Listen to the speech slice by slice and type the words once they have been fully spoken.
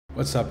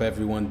What's up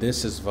everyone,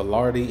 this is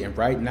Vollarti, and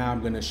right now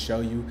I'm going to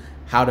show you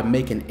how to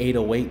make an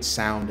 808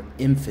 sound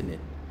infinite.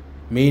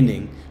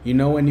 Meaning, you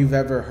know when you've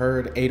ever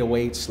heard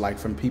 808s like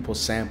from people's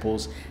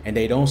samples and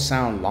they don't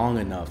sound long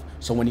enough.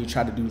 So when you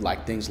try to do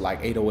like things like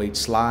 808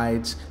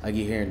 slides, like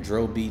you hear in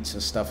drill beats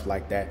and stuff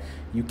like that,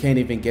 you can't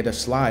even get a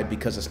slide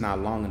because it's not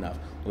long enough.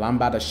 Well, I'm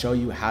about to show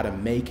you how to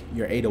make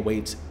your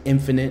 808s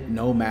infinite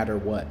no matter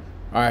what.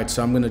 Alright,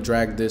 so I'm going to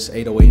drag this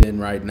 808 in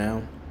right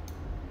now.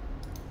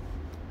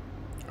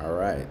 All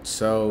right,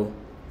 so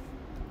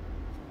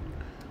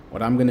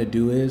what I'm gonna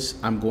do is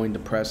I'm going to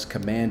press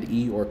Command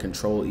E or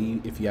Control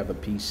E if you have a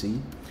PC.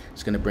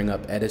 It's gonna bring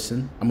up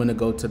Edison. I'm gonna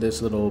go to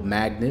this little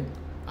magnet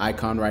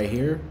icon right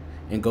here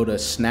and go to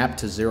Snap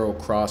to Zero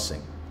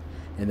Crossing.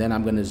 And then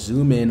I'm gonna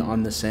zoom in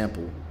on the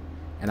sample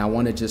and I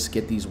wanna just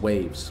get these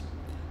waves.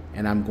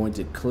 And I'm going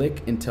to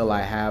click until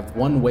I have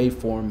one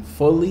waveform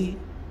fully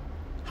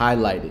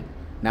highlighted.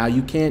 Now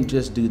you can't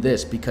just do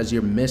this because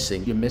you're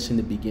missing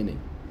the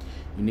beginning.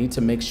 You need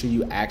to make sure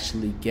you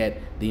actually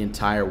get the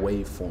entire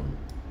waveform.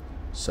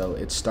 So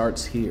it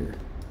starts here.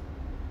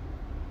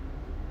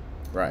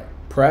 Right.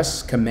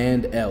 Press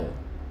Command L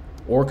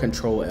or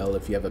Control L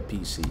if you have a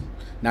PC.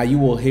 Now you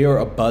will hear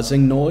a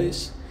buzzing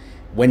noise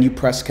when you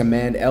press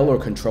Command L or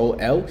Control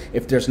L.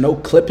 If there's no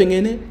clipping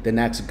in it, then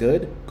that's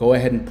good. Go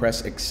ahead and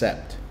press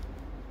Accept.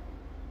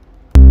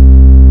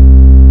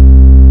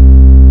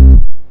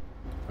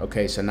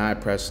 Okay, so now I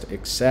pressed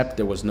Accept.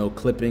 There was no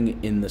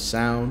clipping in the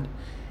sound.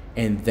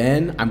 And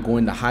then I'm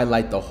going to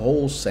highlight the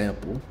whole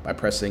sample by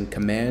pressing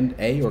Command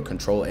A or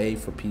Control A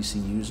for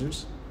PC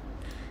users.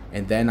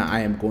 And then I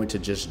am going to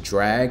just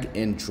drag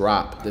and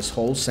drop this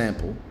whole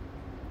sample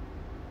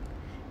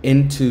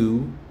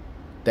into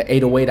the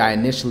 808 I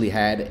initially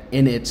had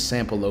in its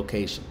sample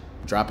location.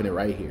 Dropping it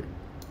right here.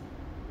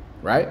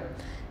 Right?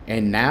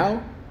 And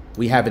now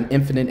we have an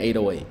infinite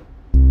 808.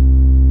 I'm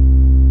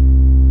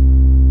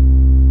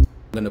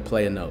going to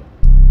play a note.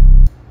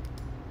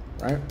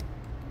 Right?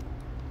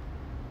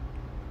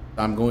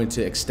 I'm going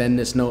to extend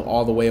this note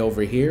all the way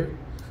over here.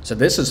 So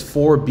this is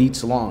 4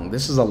 beats long.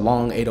 This is a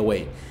long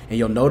 808. And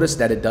you'll notice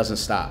that it doesn't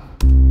stop.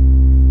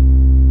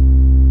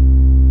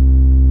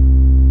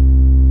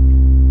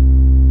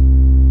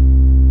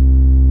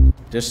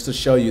 Just to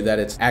show you that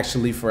it's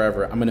actually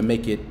forever, I'm going to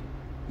make it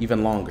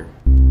even longer.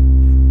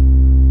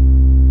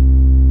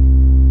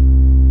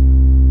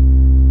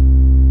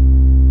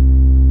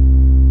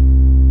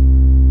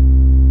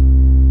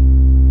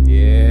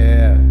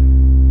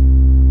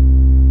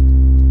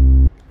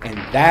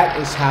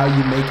 That is how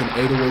you make an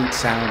 808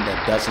 sound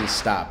that doesn't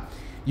stop.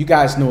 You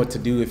guys know what to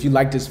do. If you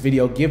like this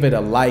video, give it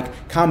a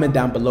like, comment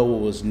down below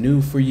what was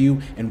new for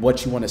you and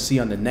what you want to see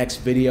on the next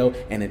video.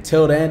 And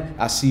until then,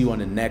 I'll see you on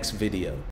the next video.